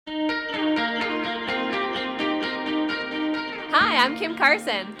I'm Kim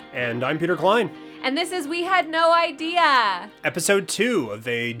Carson. And I'm Peter Klein. And this is We Had No Idea. Episode 2 of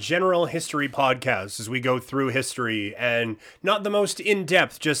a general history podcast as we go through history, and not the most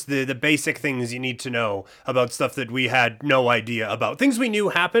in-depth, just the basic things you need to know about stuff that we had no idea about. Things we knew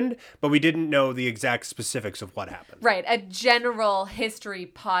happened, but we didn't know the exact specifics of what happened. Right, a general history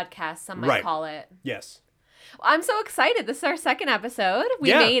podcast, some might call it. Yes. I'm so excited. This is our second episode.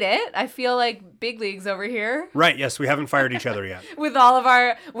 We made it. I feel like big leagues over here. Right, yes, we haven't fired each other yet. With all of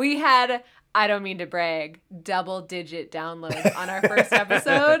our, we had, I don't mean to brag, double-digit downloads on our first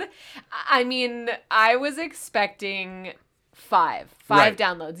episode. I mean, I was expecting five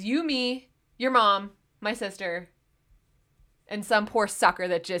downloads. You, me, your mom, my sister, and some poor sucker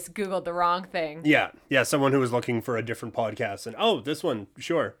that just Googled the wrong thing. Yeah, someone who was looking for a different podcast, and this one,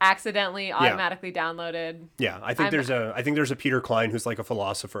 sure. Accidentally, automatically downloaded. Yeah, I think there's a Peter Klein who's like a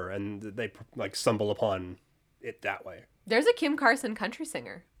philosopher, and they like stumble upon it that way. There's a Kim Carson country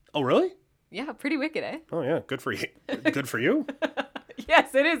singer. Oh, really? Yeah, pretty wicked, eh? Oh, yeah. Good for you. Good for you?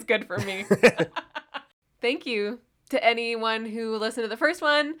 Yes, it is good for me. Thank you to anyone who listened to the first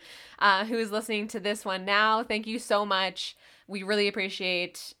one, who is listening to this one now. Thank you so much. We really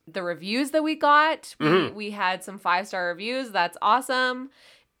appreciate the reviews that we got. We had some 5-star reviews. That's awesome.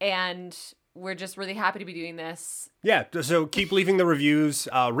 And we're just really happy to be doing this. Yeah, so keep leaving the reviews.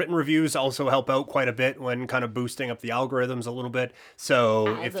 Written reviews also help out quite a bit when kind of boosting up the algorithms a little bit.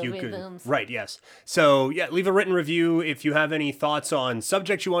 So if you could... Right, yes. So yeah, leave a written review. If you have any thoughts on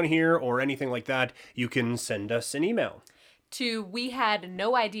subjects you want to hear or anything like that, you can send us an email. To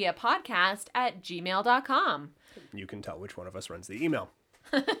wehadnoideapodcast@gmail.com. You can tell which one of us runs the email.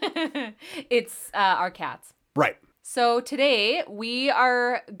 It's our cats. Right. So today we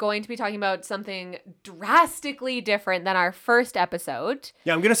are going to be talking about something drastically different than our first episode.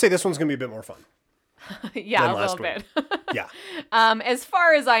 Yeah, I'm going to say this one's going to be a bit more fun. Yeah, a little bit. Yeah. As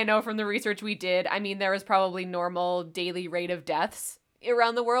far as I know from the research we did, I mean, there was probably normal daily rate of deaths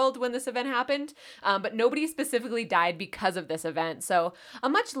around the world when this event happened, but nobody specifically died because of this event. So a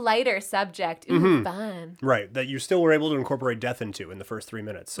much lighter subject. Ooh, fun. Right, that you still were able to incorporate death into in the first 3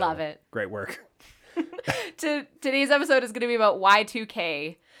 minutes. So love it. Great work. Today's episode is going to be about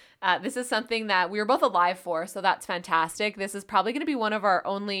Y2K. This is something that we were both alive for, so that's fantastic. This is probably going to be one of our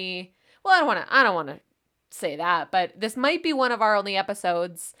only, well, I don't want to say that, but this might be one of our only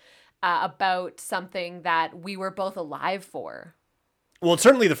episodes about something that we were both alive for. Well, it's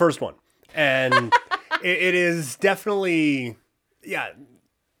certainly the first one. And it is definitely,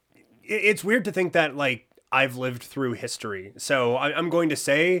 it's weird to think that, like, I've lived through history. So I'm going to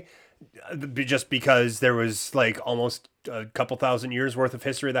say, just because there was, like, almost a couple thousand years worth of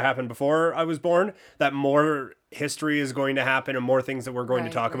history that happened before I was born, that more history is going to happen and more things that we're going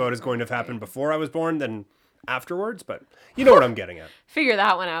to talk about is going to have happened before I was born than afterwards. But you know what I'm getting at. Figure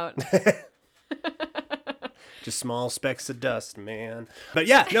that one out. Just small specks of dust, man. But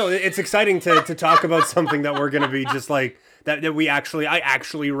yeah, no, it's exciting to talk about something that we're going to be just like, that I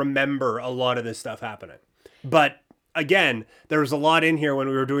actually remember a lot of this stuff happening. But again, there was a lot in here when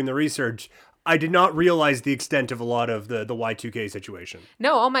we were doing the research. I did not realize the extent of a lot of the Y2K situation.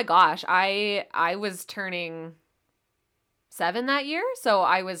 No, oh my gosh. I was turning 7 that year. So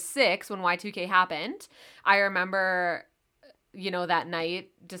I was 6 when Y2K happened. I remember, that night,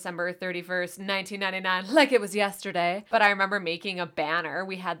 December 31st, 1999, like it was yesterday. But I remember making a banner.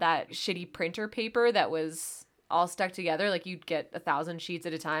 We had that shitty printer paper that was all stuck together. Like you'd get 1,000 sheets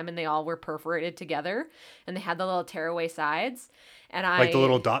at a time and they all were perforated together. And they had the little tearaway sides. And like the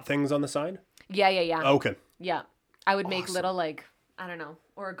little dot things on the side? Yeah. Okay. Yeah. I would make little, like, I don't know,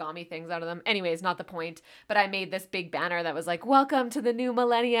 origami things out of them. Anyways, not the point. But I made this big banner that was like, welcome to the new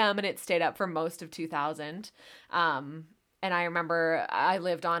millennium. And it stayed up for most of 2000. And I remember I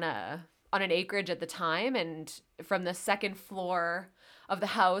lived on an acreage at the time. And from the second floor of the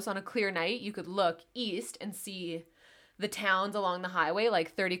house on a clear night, you could look east and see the towns along the highway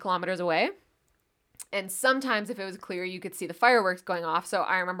like 30 kilometers away. And sometimes if it was clear, you could see the fireworks going off. So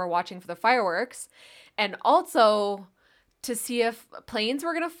I remember watching for the fireworks and also to see if planes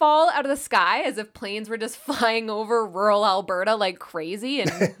were going to fall out of the sky, as if planes were just flying over rural Alberta like crazy in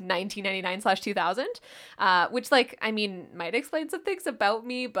 1999/2000, which, like, I mean, might explain some things about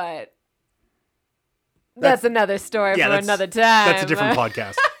me, but that's another story for another time. That's a different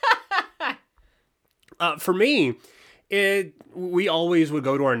podcast. For me, we always would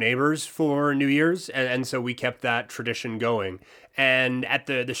go to our neighbors for New Year's, and so we kept that tradition going. And at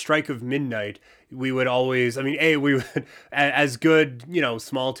the strike of midnight, we would always, we would, as good,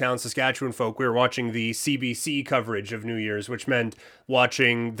 small town Saskatchewan folk, we were watching the CBC coverage of New Year's, which meant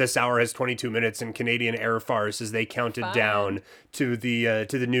watching This Hour Has 22 Minutes and Canadian Air Farce as they counted down to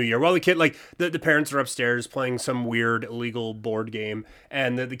the new year. Well, the kid, like the parents are upstairs playing some weird illegal board game,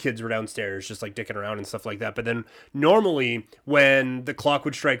 and the kids were downstairs just like dicking around and stuff like that. But then normally when the clock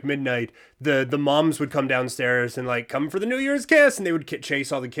would strike midnight, the moms would come downstairs and like come for the New Year's kiss, and they would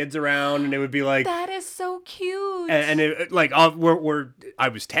chase all the kids around, and it would be like, that is so cute. and it, like I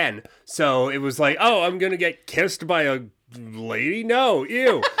was 10, so it was like, oh, I'm gonna get kissed by a lady? No,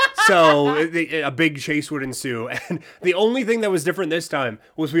 ew. So a big chase would ensue, and the only thing that was different this time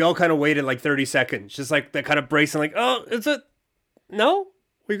was we all kind of waited like 30 seconds, just like that kind of bracing, like, oh, is it? No,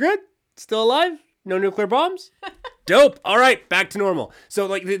 we good? Still alive? No nuclear bombs? Dope. All right, back to normal. So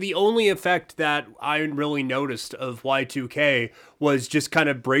like the only effect that I really noticed of Y2K was just kind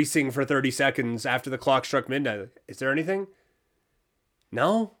of bracing for 30 seconds after the clock struck midnight. Is there anything?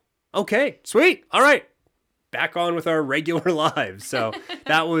 No? Okay, sweet. All right. Back on with our regular lives. So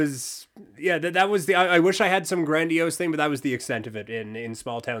that was, yeah, that was I wish I had some grandiose thing, but that was the extent of it in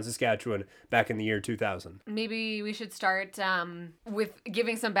small town Saskatchewan back in the year 2000. Maybe we should start with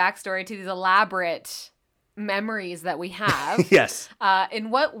giving some backstory to these elaborate memories that we have. Yes. In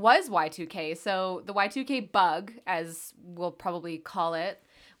what was Y2K. So the Y2K bug, as we'll probably call it,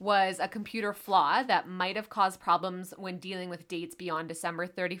 was a computer flaw that might have caused problems when dealing with dates beyond December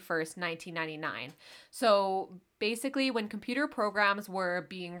 31st, 1999. So basically, when computer programs were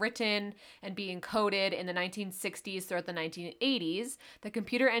being written and being coded in the 1960s throughout the 1980s, the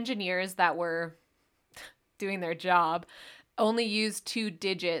computer engineers that were doing their job only used 2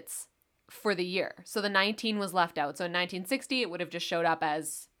 digits for the year. So the 19 was left out. So in 1960, it would have just showed up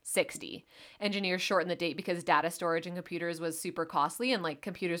as 60. Engineers shortened the date because data storage in computers was super costly, and like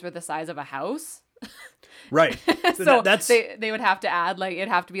computers were the size of a house. Right. So they would have to add, like, it'd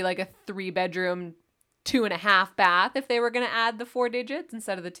have to be like a 3-bedroom, 2.5 bath if they were going to add the 4 digits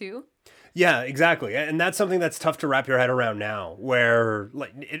instead of the 2. Yeah, exactly. And that's something that's tough to wrap your head around now, where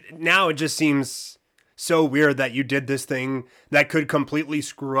like now it just seems so weird that you did this thing that could completely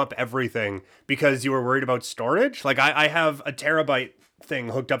screw up everything because you were worried about storage. Like I have a terabyte thing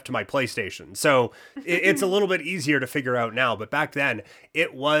hooked up to my PlayStation, so it's a little bit easier to figure out now, but back then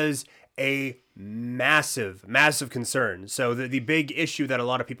it was a massive concern. So the big issue that a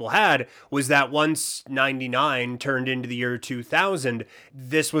lot of people had was that once 99 turned into the year 2000,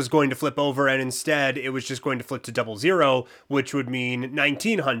 this was going to flip over, and instead it was just going to flip to 00, which would mean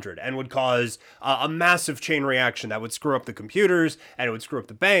 1900 and would cause a massive chain reaction that would screw up the computers, and it would screw up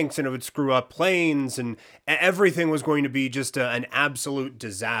the banks, and it would screw up planes, and everything was going to be just an absolute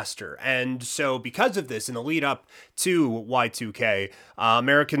disaster. And so because of this, in the lead up to Y2K,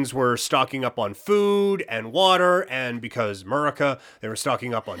 Americans were stocking up on food and water, and because America, they were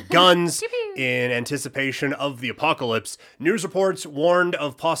stocking up on guns in anticipation of the apocalypse. News reports warned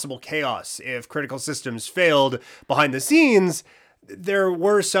of possible chaos if critical systems failed. Behind the scenes, there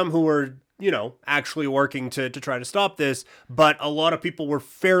were some who were, actually working to try to stop this, but a lot of people were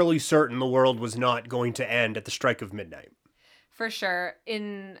fairly certain the world was not going to end at the strike of midnight. For sure.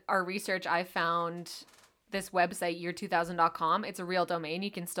 In our research, I found this website, year2000.com. It's a real domain.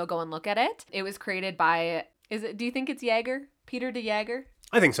 You can still go and look at it. It was created by, do you think it's Jaeger? Peter de Jager?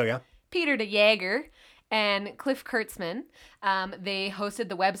 I think so, yeah. Peter de Jager and Cliff Kurtzman. They hosted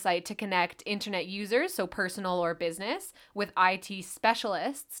the website to connect internet users, so personal or business, with IT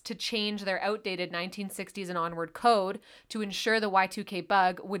specialists to change their outdated 1960s and onward code to ensure the Y2K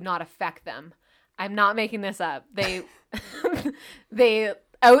bug would not affect them. I'm not making this up. They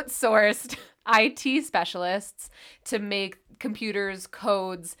outsourced IT specialists to make computers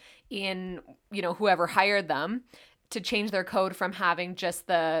codes in, whoever hired them, to change their code from having just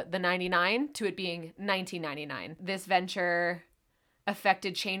the 99 to it being 1999. This venture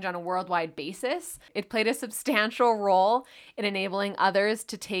affected change on a worldwide basis. It played a substantial role in enabling others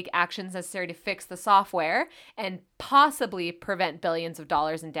to take actions necessary to fix the software and possibly prevent billions of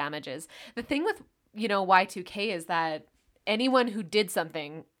dollars in damages. The thing with, Y2K is that anyone who did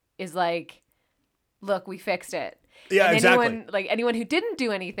something is like, look, we fixed it. Yeah, and exactly. Anyone who didn't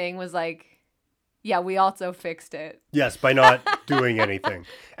do anything was like, yeah, we also fixed it. Yes, by not doing anything.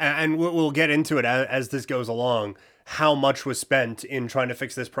 And we'll get into it as this goes along, how much was spent in trying to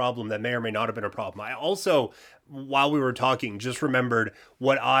fix this problem that may or may not have been a problem. I also, while we were talking, just remembered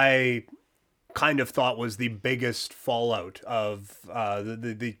what I kind of thought was the biggest fallout of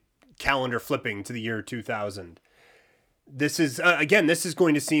the calendar flipping to the year 2000. This is, again, this is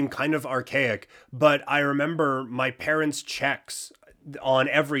going to seem kind of archaic, but I remember my parents' checks. On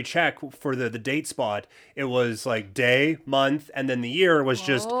every check for the date spot, it was like day, month, and then the year was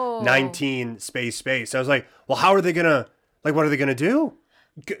just 19 space. I was like, well, how are they gonna Like, what are they going to do?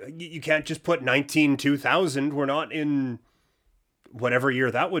 You can't just put 2000. We're not in whatever year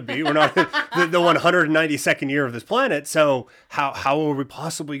that would be. We're not the 192nd year of this planet. So how are we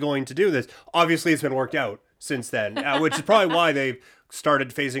possibly going to do this? Obviously, it's been worked out since then, which is probably why they've started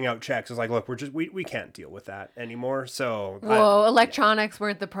phasing out checks. It's like, look, we can't deal with that anymore. So whoa, electronics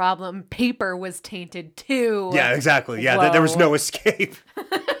weren't the problem. Paper was tainted too. Yeah, exactly. Yeah, there was no escape.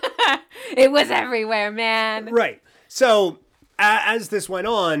 It was everywhere, man. Right. So as this went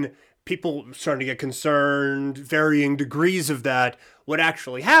on, people started to get concerned, varying degrees of that. What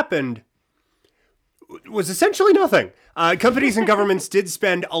actually happened was essentially nothing. Companies and governments did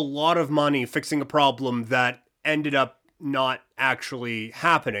spend a lot of money fixing a problem that ended up not actually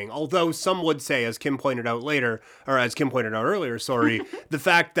happening. Although some would say, as Kim pointed out earlier, sorry, the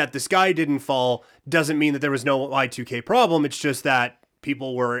fact that the sky didn't fall doesn't mean that there was no Y2K problem. It's just that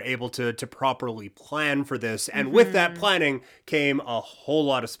people were able to properly plan for this. And with that planning came a whole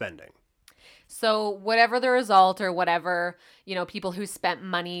lot of spending. So whatever the result or whatever, people who spent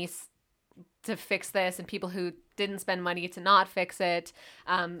money to fix this and people who didn't spend money to not fix it,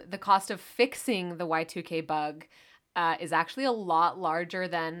 the cost of fixing the Y2K bug is actually a lot larger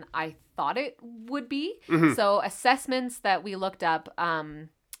than I thought it would be. Mm-hmm. So assessments that we looked up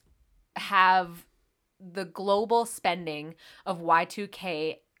have the global spending of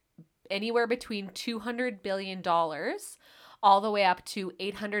Y2K anywhere between $200 billion all the way up to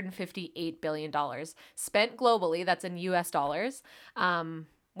 $858 billion spent globally. That's in US dollars,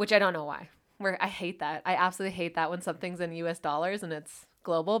 which I don't know why. I hate that. I absolutely hate that when something's in US dollars and it's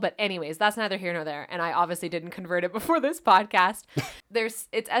global. But anyways, that's neither here nor there. And I obviously didn't convert it before this podcast.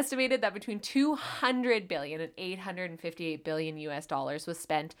 It's estimated that between 200 billion and 858 billion US dollars was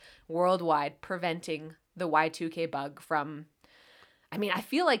spent worldwide preventing the Y2K bug from, I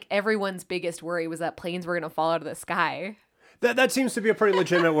feel like everyone's biggest worry was that planes were going to fall out of the sky. That seems to be a pretty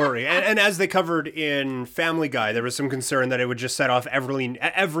legitimate worry. And as they covered in Family Guy, there was some concern that it would just set off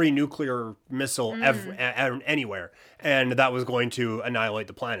every nuclear missile anywhere. And that was going to annihilate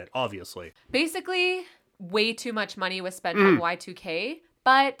the planet, obviously. Basically, way too much money was spent on Y2K,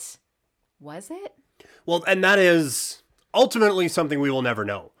 but was it? Well, and that is ultimately something we will never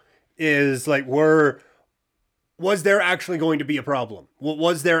know. Is like, was there actually going to be a problem?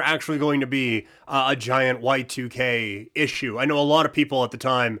 Was there actually going to be a giant Y2K issue? I know a lot of people at the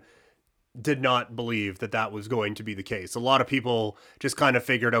time did not believe that was going to be the case. A lot of people just kind of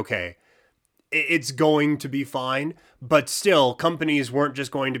figured, okay, it's going to be fine. But still, companies weren't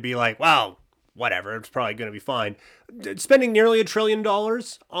just going to be like, well, whatever, it's probably going to be fine. Spending nearly $1 trillion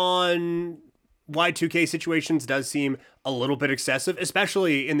on Y2K situations does seem a little bit excessive,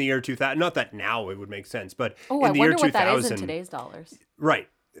 especially in the year 2000. Not that now it would make sense, but in the year 2000. I wonder what that is in today's dollars. Right.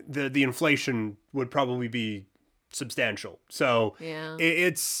 The inflation would probably be substantial. So yeah.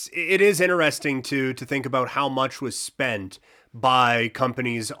 it is interesting to think about how much was spent by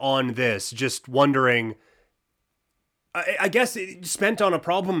companies on this, just wondering, I guess it spent on a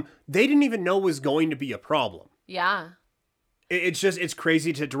problem they didn't even know was going to be a problem. Yeah. It's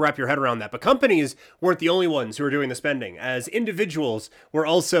crazy to wrap your head around that. But companies weren't the only ones who were doing the spending, as individuals were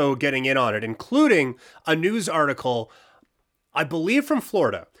also getting in on it, including a news article, I believe from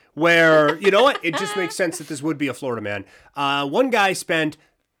Florida, where, you know what? It just makes sense that this would be a Florida man. One guy spent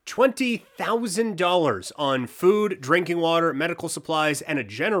 $20,000 on food, drinking water, medical supplies, and a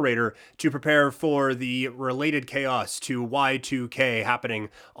generator to prepare for the related chaos to Y2K happening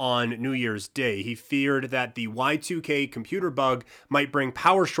on New Year's Day. He feared that the Y2K computer bug might bring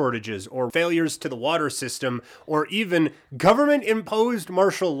power shortages or failures to the water system, or even government-imposed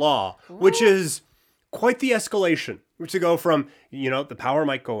martial law, which is quite the escalation. To go from, the power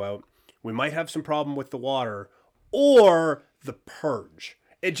might go out, we might have some problem with the water, or the purge.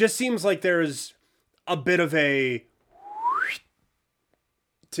 It just seems like there's a bit of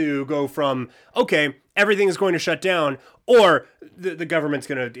to go from, okay, everything is going to shut down, or the government's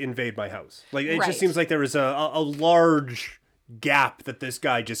going to invade my house. Like, it just seems like there was a large gap that this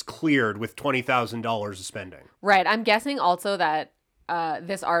guy just cleared with $20,000 of spending. Right. I'm guessing also that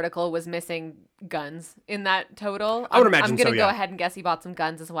this article was missing guns in that total. I would imagine I'm going to go ahead and guess he bought some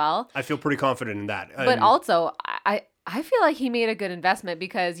guns as well. I feel pretty confident in that. But also, I feel like he made a good investment,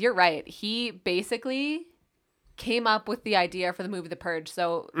 because you're right. He basically came up with the idea for the movie The Purge.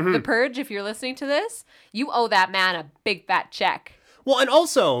 So The Purge, if you're listening to this, you owe that man a big fat check. Well, and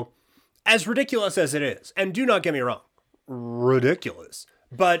also, as ridiculous as it is, and do not get me wrong, ridiculous.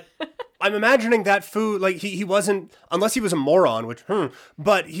 But I'm imagining that food, like he wasn't, unless he was a moron,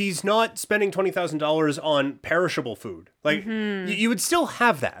 but he's not spending $20,000 on perishable food. Like you would still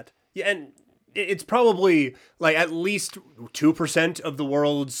have that. Yeah, and it's probably like at least 2% of the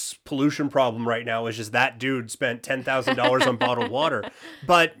world's pollution problem right now is just that dude spent $10,000 on bottled water.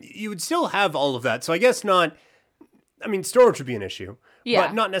 But you would still have all of that. So I guess not. I mean, storage would be an issue, Yeah.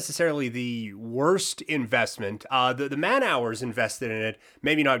 but not necessarily the worst investment. The man hours invested in it,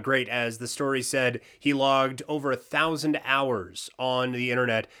 maybe not great, as the story said. He logged over 1,000 hours on the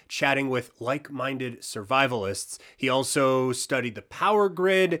internet chatting with like-minded survivalists. He also studied the power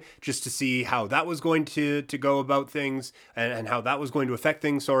grid just to see how that was going to go about things and how that was going to affect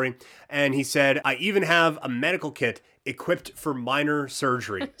things. And he said, I even have a medical kit equipped for minor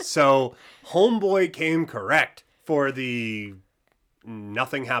surgery. So homeboy came correct for the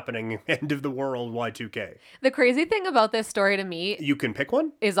nothing happening end of the world Y2K. The crazy thing about this story to me You can pick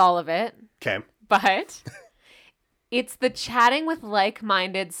one? is all of it, Okay. but it's the chatting with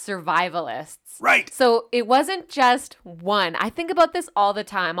like-minded survivalists. Right. So it wasn't just one. I think about this all the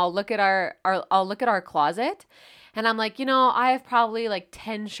time. I'll look at our closet and I'm like, I have probably like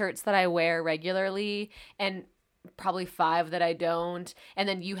 10 shirts that I wear regularly and probably 5 that I don't. And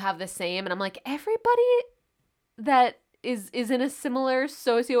then you have the same. And I'm like, everybody that is in a similar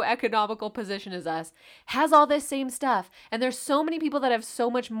socioeconomical position as us has all this same stuff. And there's so many people that have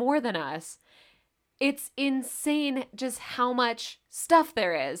so much more than us. It's insane just how much stuff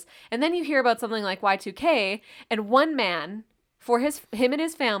there is. And then you hear about something like Y2K and one man for him and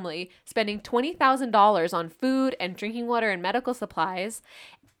his family spending $20,000 on food and drinking water and medical supplies.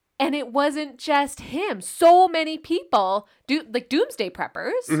 And it wasn't just him. So many people, like doomsday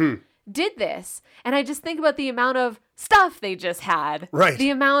preppers, did this. And I just think about the amount of stuff they just had. Right.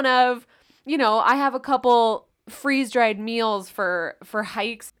 The amount of, I have a couple freeze-dried meals for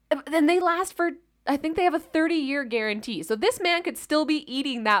hikes. Then they last for, I think they have a 30-year guarantee. So this man could still be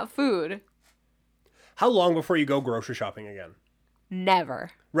eating that food. How long before you go grocery shopping again?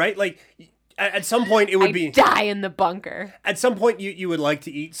 Never. Right? Like at some point it would I be die in the bunker. at some point you would like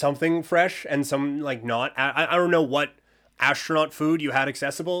to eat something fresh and some like not. I don't know what astronaut food you had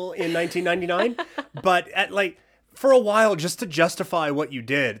accessible in 1999, but for a while, just to justify what you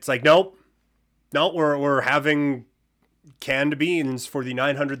did, it's like, no, we're having canned beans for the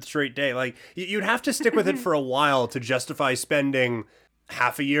 900th straight day. Like you'd have to stick with it for a while to justify spending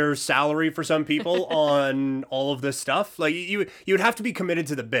half a year's salary for some people on all of this stuff. Like you'd have to be committed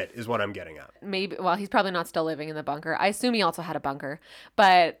to the bit is what I'm getting at. Maybe, well, he's probably not still living in the bunker. I assume he also had a bunker,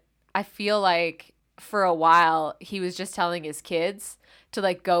 but I feel like for a while he was just telling his kids to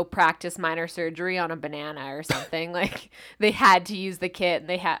like go practice minor surgery on a banana or something. Like they had to use the kit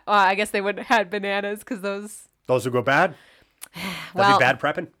and I guess they wouldn't have had bananas because those would go bad. Well, That'd be bad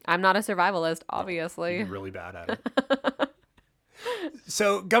prepping. I'm not a survivalist, obviously. You're really bad at it.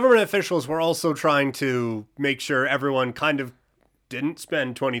 So government officials were also trying to make sure everyone kind of didn't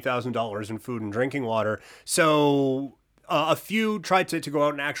spend $20,000 in food and drinking water. So a few tried to go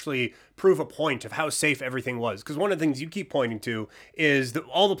out and actually prove a point of how safe everything was. Because one of the things you keep pointing to is that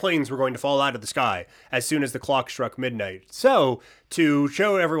all the planes were going to fall out of the sky as soon as the clock struck midnight. So to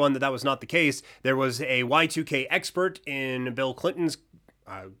show everyone that that was not the case, there was a Y2K expert in Bill Clinton's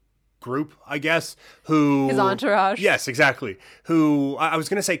group, I guess, who... His entourage. Yes, exactly. Who, I was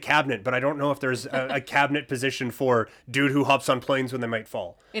going to say cabinet, but I don't know if there's a cabinet position for dude who hops on planes when they might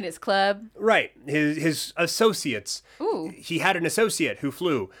fall. In his club. Right. His associates. Ooh. He had an associate who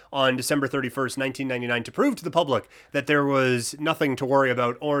flew on December 31st, 1999 to prove to the public that there was nothing to worry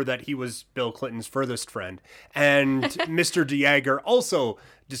about or that he was Bill Clinton's furthest friend. And Mr. DeYager also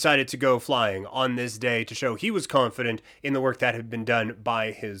decided to go flying on this day to show he was confident in the work that had been done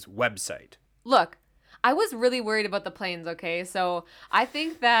by his website. Look, I was really worried about the planes, okay? So I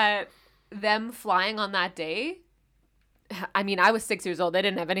think that them flying on that day, I mean, I was 6 years old. They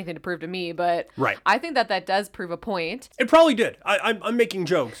didn't have anything to prove to me, but Right. I think that does prove a point. It probably did. I'm making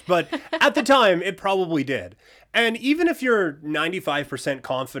jokes, but at the time, it probably did. And even if you're 95%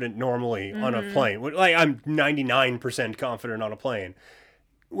 confident normally on a plane, like I'm 99% confident on a plane,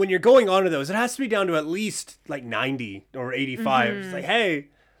 when you're going onto those, it has to be down to at least like 90 or 85. It's like, hey,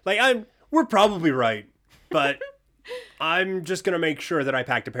 like we're probably right, but I'm just going to make sure that I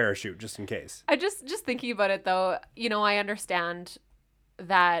packed a parachute just in case. I just thinking about it though, I understand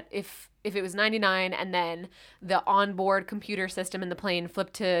that if it was 99 and then the onboard computer system in the plane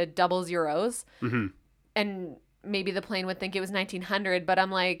flipped to double zeros, and maybe the plane would think it was 1900, but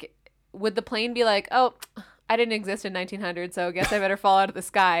I'm like, would the plane be like, oh, I didn't exist in 1900, so I guess I better fall out of the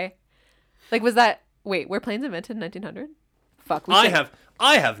sky? Like, were planes invented in 1900? Fuck. I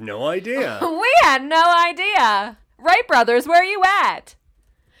have no idea. We had no idea. Wright brothers, where are you at?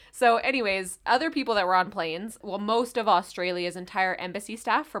 So anyways, other people that were on planes, well, most of Australia's entire embassy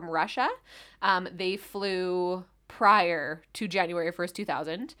staff from Russia, They flew prior to January 1st,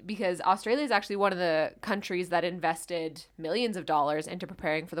 2000, because Australia is actually one of the countries that invested millions of dollars into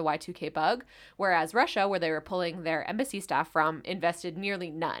preparing for the Y2K bug, whereas Russia, where they were pulling their embassy staff from, invested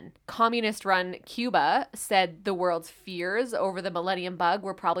nearly none. Communist-run Cuba said the world's fears over the millennium bug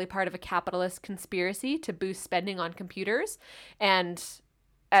were probably part of a capitalist conspiracy to boost spending on computers, and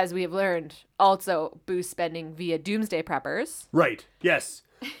as we have learned, also boost spending via doomsday preppers. Right. Yes.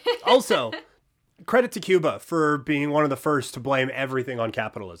 Also, credit to Cuba for being one of the first to blame everything on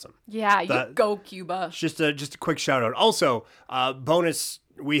capitalism. Yeah, you go Cuba. Just a quick shout out. Also, bonus,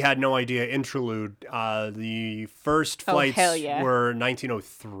 we had no idea interlude. The first flights were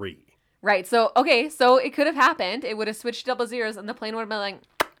 1903. Right. So, okay. So it could have happened. It would have switched double zeros and the plane would have been like,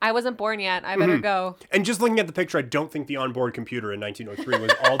 I wasn't born yet. I better go. And just looking at the picture, I don't think the onboard computer in 1903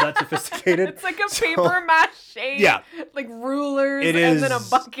 was all that sophisticated. It's like a paper mache. Yeah. Like rulers and then a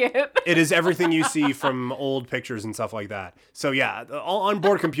bucket. It is everything you see from old pictures and stuff like that. So yeah,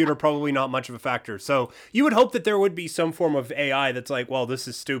 onboard computer, probably not much of a factor. So you would hope that there would be some form of AI that's like, well, this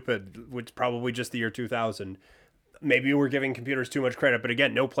is stupid, which probably just the year 2000. Maybe we're giving computers too much credit. But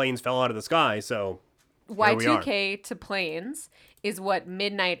again, no planes fell out of the sky, so Y2K to planes is what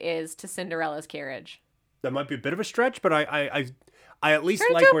midnight is to Cinderella's carriage. That might be a bit of a stretch, but I at least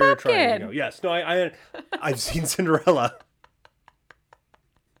like where you're trying to go. Yes, no, I've seen Cinderella.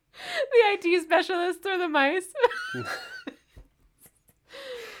 The IT specialists or the mice.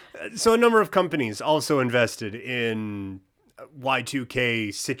 So a number of companies also invested in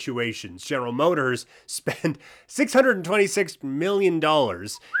Y2K situations. General Motors spent $626 million.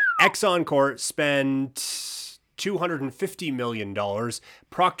 Exxon Corp spent $250 million.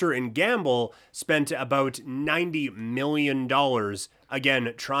 Procter & Gamble spent about $90 million,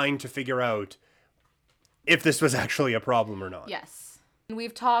 again, trying to figure out if this was actually a problem or not. Yes.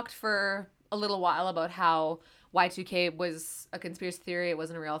 We've talked for a little while about how Y2K was a conspiracy theory. It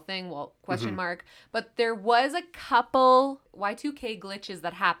wasn't a real thing. Well, question mark. But there was a couple Y2K glitches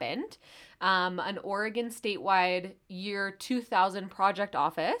that happened. An Oregon statewide year 2000 project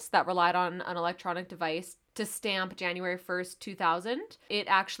office that relied on an electronic device to stamp January 1st, 2000. It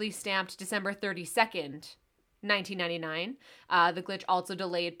actually stamped December 32nd, 1999. The glitch also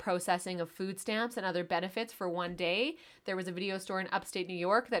delayed processing of food stamps and other benefits for one day. There was a video store in upstate New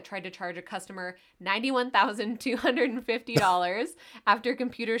York that tried to charge a customer $91,250 after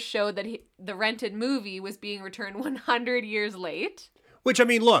computers showed that the rented movie was being returned 100 years late. Which, I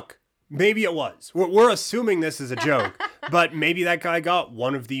mean, look, maybe it was. We're assuming this is a joke, but maybe that guy got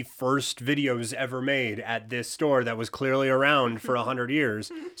one of the first videos ever made at this store that was clearly around for 100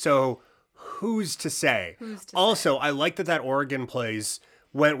 years. So who's to say? Also, I like that Oregon place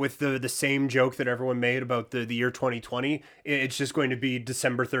went with the same joke that everyone made about the year 2020. It's just going to be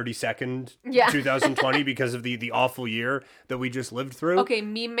December 32nd, 2020 because of the awful year that we just lived through. Okay,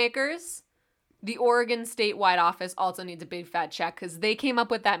 meme makers. The Oregon statewide office also needs a big fat check because they came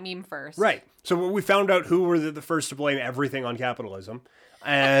up with that meme first. Right. So we found out who were the first to blame everything on capitalism.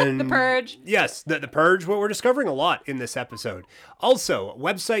 And The Purge. Yes, the Purge. What we're discovering a lot in this episode. Also,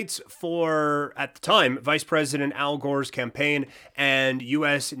 websites for, at the time, Vice President Al Gore's campaign and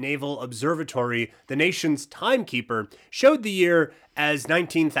U.S. Naval Observatory, the nation's timekeeper, showed the year as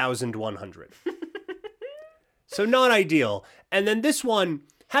 19,100. So not ideal. And then this one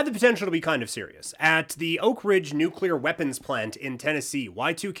had the potential to be kind of serious. At the Oak Ridge Nuclear Weapons Plant in Tennessee,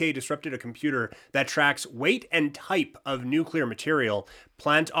 Y2K disrupted a computer that tracks weight and type of nuclear material.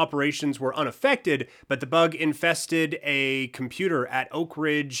 Plant operations were unaffected, but the bug infested a computer at Oak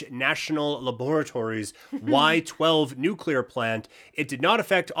Ridge National Laboratory's Y12 nuclear plant. It did not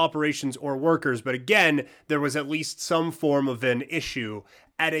affect operations or workers, but again, there was at least some form of an issue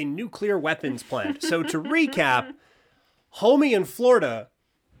at a nuclear weapons plant. So to recap, homie in Florida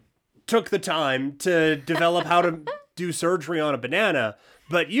took the time to develop how to do surgery on a banana,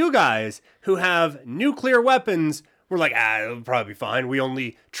 but you guys who have nuclear weapons were like, it'll probably be fine. We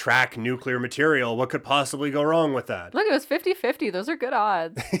only track nuclear material. What could possibly go wrong with that? Look, it was 50-50. Those are good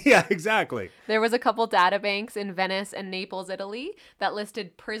odds. Yeah, exactly. There was a couple data banks in Venice and Naples, Italy, that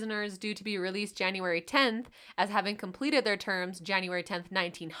listed prisoners due to be released January 10th as having completed their terms January 10th,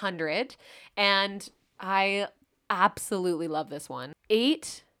 1900. And I absolutely love this one.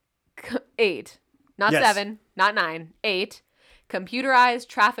 8, not Yes. 7, not 9, 8 computerized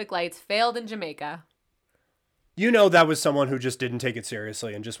traffic lights failed in Jamaica. You know that was someone who just didn't take it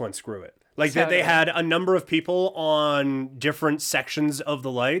seriously and just went screw it. Like Totally. they had a number of people on different sections of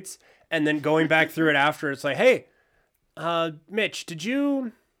the lights, and then going back through it after, it's like, hey, Mitch, did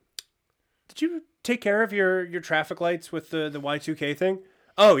you take care of your traffic lights with the Y2K thing?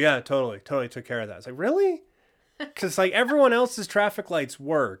 Oh yeah, totally took care of that. It's like, really? Because like everyone else's traffic lights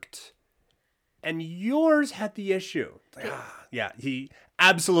worked, and yours had the issue. It's like, yeah, he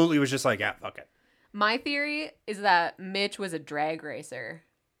absolutely was just like, yeah, fuck it. My theory is that Mitch was a drag racer.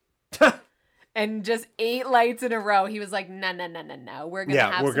 And just 8 lights in a row. He was like, no. We're going to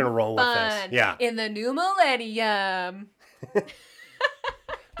have we're some gonna roll fun with this. Yeah. in the new millennium.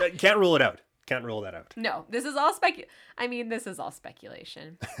 Can't rule it out. Can't rule that out. No, this is all this is all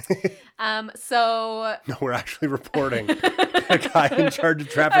speculation. So No, we're actually reporting a guy in charge of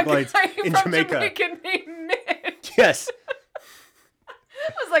traffic lights in Jamaica. Named Mitch. Yes.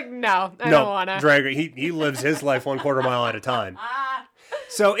 I was like, no, I don't wanna. Drag. He lives his life 1/4 mile at a time.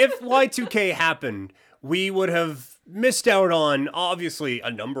 So if Y2K happened, we would have missed out on, obviously, a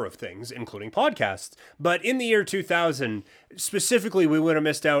number of things, including podcasts. But in the year 2000, specifically, we would have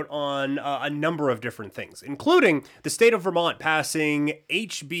missed out on a number of different things, including the state of Vermont passing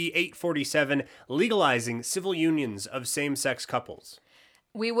HB 847, legalizing civil unions of same-sex couples.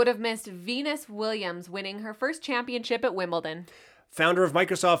 We would have missed Venus Williams winning her first championship at Wimbledon. Founder of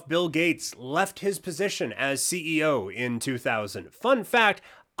Microsoft, Bill Gates, left his position as CEO in 2000. Fun fact,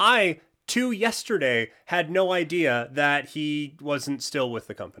 I, to yesterday, had no idea that he wasn't still with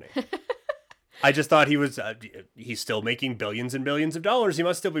the company. I just thought he was, he's still making billions and billions of dollars. He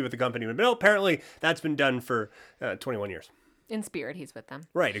must still be with the company. But no, apparently that's been done for 21 years. In spirit, he's with them.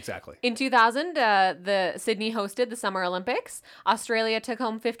 Right, exactly. In 2000, the Sydney hosted the Summer Olympics. Australia took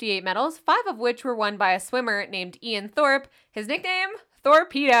home 58 medals, 5 of which were won by a swimmer named Ian Thorpe. His nickname,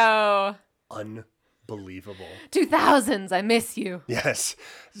 Thorpedo. Unbelievable. 2000s, I miss you. Yes.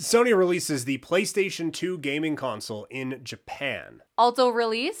 Sony releases the PlayStation 2 gaming console in Japan. Also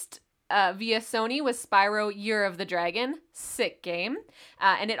released via Sony was Spyro Year of the Dragon. Sick game.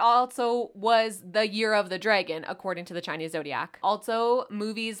 And it also was the Year of the Dragon, according to the Chinese Zodiac. Also,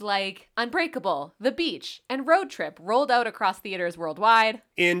 movies like Unbreakable, The Beach, and Road Trip rolled out across theaters worldwide.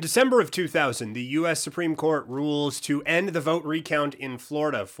 In December of 2000, the U.S. Supreme Court rules to end the vote recount in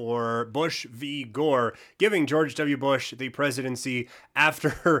Florida for Bush v. Gore, giving George W. Bush the presidency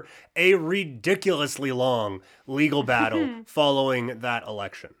after a ridiculously long legal battle following that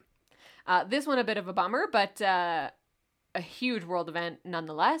election. This one a bit of a bummer, but a huge world event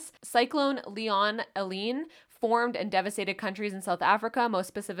nonetheless. Cyclone Leon Eileen formed and devastated countries in South Africa, most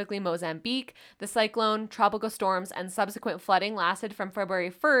specifically Mozambique. The cyclone, tropical storms, and subsequent flooding lasted from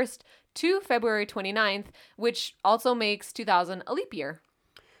February 1st to February 29th, which also makes 2000 a leap year.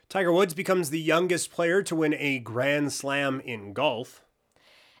 Tiger Woods becomes the youngest player to win a Grand Slam in golf.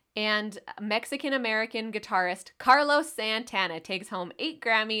 And Mexican-American guitarist Carlos Santana takes home 8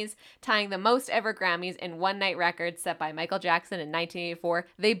 Grammys, tying the most ever Grammys in one-night record set by Michael Jackson in 1984.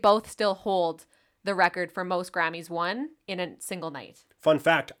 They both still hold the record for most Grammys won in a single night. Fun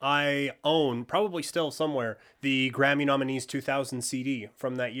fact, I own, probably still somewhere, the Grammy Nominees 2000 CD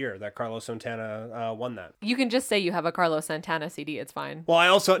from that year that Carlos Santana won that. You can just say you have a Carlos Santana CD, it's fine. Well, I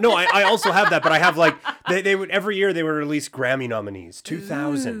also have that, but I have like, they would, every year they would release Grammy Nominees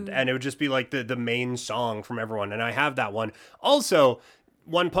 2000, and it would just be like the main song from everyone, and I have that one. Also,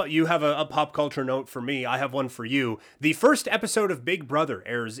 you have a pop culture note for me. I have one for you. The first episode of Big Brother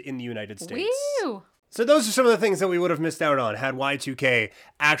airs in the United States. Woo! So those are some of the things that we would have missed out on had Y2K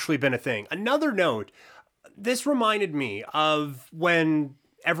actually been a thing. Another note, this reminded me of when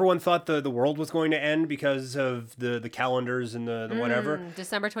everyone thought the world was going to end because of the calendars and the whatever.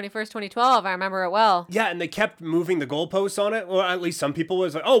 December 21st, 2012. I remember it well. Yeah, and they kept moving the goalposts on it. Well, at least some people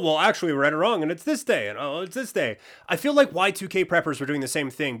was like, oh, well, actually, we read it wrong, and it's this day, and oh, it's this day. I feel like Y2K preppers were doing the same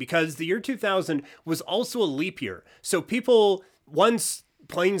thing because the year 2000 was also a leap year. So people, once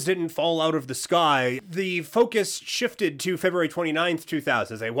planes didn't fall out of the sky, the focus shifted to February 29th,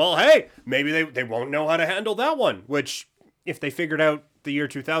 2000. Say, well, hey, maybe they won't know how to handle that one, which if they figured out the year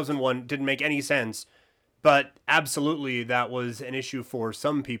 2001 didn't make any sense. But absolutely, that was an issue for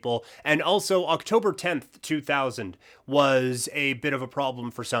some people. And also, October 10th, 2000 was a bit of a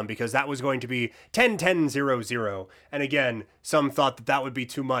problem for some because that was going to be 10-10-0-0. And again, some thought that would be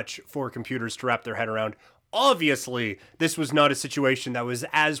too much for computers to wrap their head around. Obviously, this was not a situation that was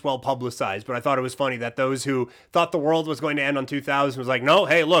as well publicized, but I thought it was funny that those who thought the world was going to end on 2000 was like, no,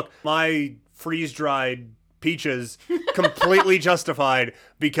 hey, look, my freeze-dried peaches completely justified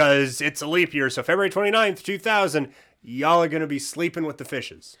because it's a leap year. So February 29th, 2000, y'all are going to be sleeping with the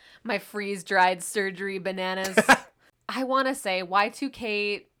fishes. My freeze-dried surgery bananas. I want to say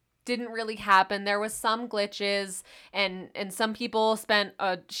Y2K didn't really happen. There was some glitches and some people spent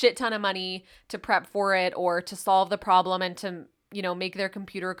a shit ton of money to prep for it or to solve the problem and to, make their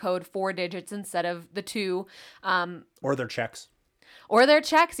computer code 4 digits instead of the 2. Or their checks. Or their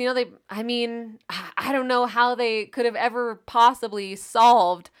checks, I don't know how they could have ever possibly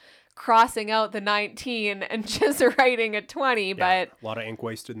solved crossing out the 19 and just writing a 20, but a lot of ink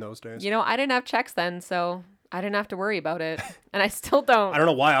wasted in those days. I didn't have checks then, so I didn't have to worry about it. And I still don't. I don't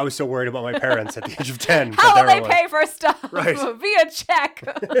know why I was so worried about my parents at the age of 10. How will they pay for stuff? Right. Via check.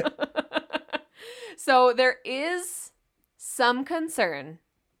 So there is some concern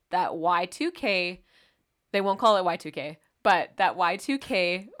that Y2K, they won't call it Y2K, but that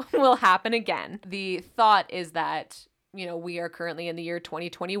Y2K will happen again. The thought is that, we are currently in the year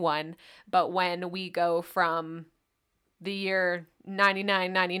 2021, but when we go from the year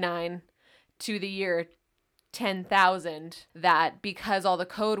 9999 to the year 10,000, that because all the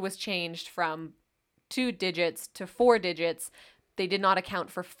code was changed from 2 digits to 4 digits, they did not account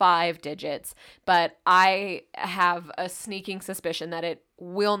for 5 digits. But I have a sneaking suspicion that it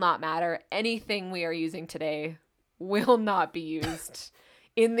will not matter. Anything we are using today will not be used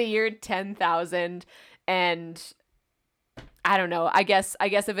in the year 10,000. And I don't know. I guess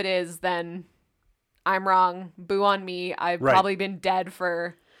if it is, then I'm wrong. Boo on me. I've probably been dead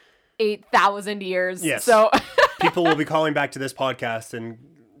for 8,000 years. Yes. So people will be calling back to this podcast and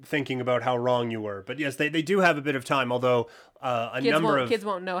thinking about how wrong you were. But yes, they do have a bit of time, although kids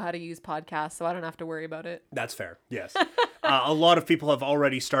won't know how to use podcasts, so I don't have to worry about it. That's fair. Yes. A lot of people have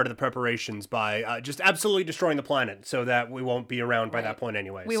already started the preparations by just absolutely destroying the planet so that we won't be around by that point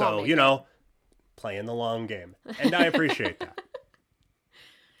anyway. Playing the long game. And I appreciate that.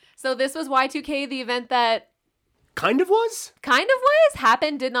 So this was Y2K, the event that kind of was,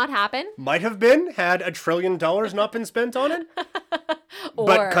 happened, did not happen. Might have been, had $1 trillion not been spent on it.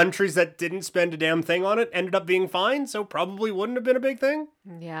 But countries that didn't spend a damn thing on it ended up being fine, so probably wouldn't have been a big thing.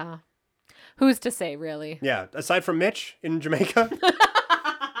 Yeah. Who's to say, really? Yeah, aside from Mitch in Jamaica.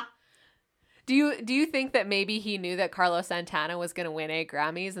 Do you think that maybe he knew that Carlos Santana was going to win 8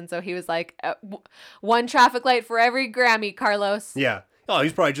 Grammys, and so he was like, 1 traffic light for every Grammy, Carlos? Yeah. Oh,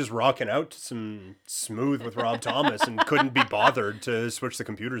 he's probably just rocking out to some Smooth with Rob Thomas and couldn't be bothered to switch the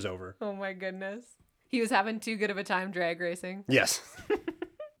computers over. Oh my goodness. He was having too good of a time drag racing. Yes.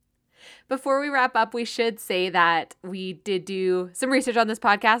 Before we wrap up, we should say that we did do some research on this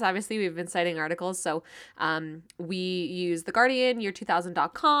podcast. Obviously, we've been citing articles. So we use The Guardian,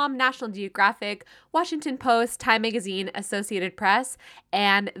 year2000.com, National Geographic, Washington Post, Time Magazine, Associated Press,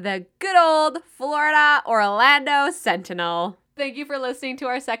 and the good old Florida Orlando Sentinel. Thank you for listening to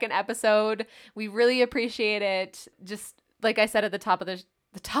our second episode. We really appreciate it. Just like I said at the top of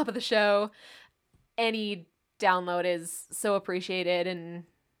the show, any download is so appreciated, and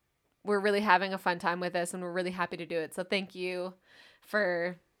we're really having a fun time with this, and we're really happy to do it. So thank you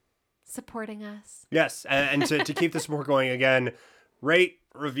for supporting us. Yes, and to keep the support going, again, rate,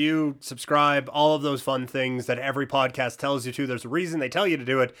 review, subscribe, all of those fun things that every podcast tells you to. There's a reason they tell you to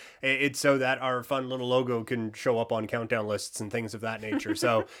do it. It's so that our fun little logo can show up on countdown lists and things of that nature.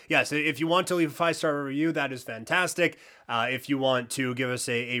 So yes, if you want to leave a 5-star review, that is fantastic. If you want to give us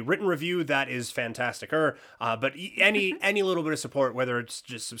a written review, that is fantasticer. But any little bit of support, whether it's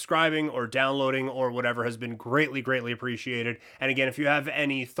just subscribing or downloading or whatever, has been greatly, greatly appreciated. And again, if you have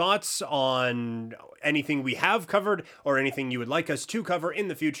any thoughts on anything we have covered or anything you would like us to cover in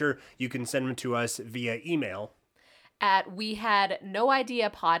the future, you can send them to us via email at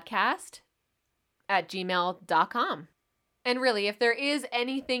wehadnoideapodcast@gmail.com. And really, if there is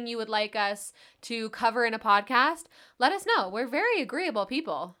anything you would like us to cover in a podcast, let us know. We're very agreeable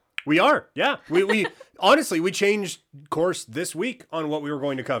people. We are, yeah. We honestly, we changed course this week on what we were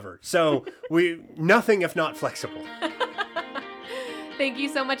going to cover. So nothing if not flexible. Thank you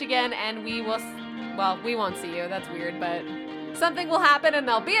so much again, and we won't see you. That's weird, but something will happen, and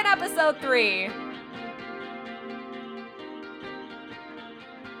there'll be an episode 3.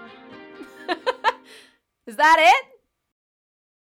 Is that it?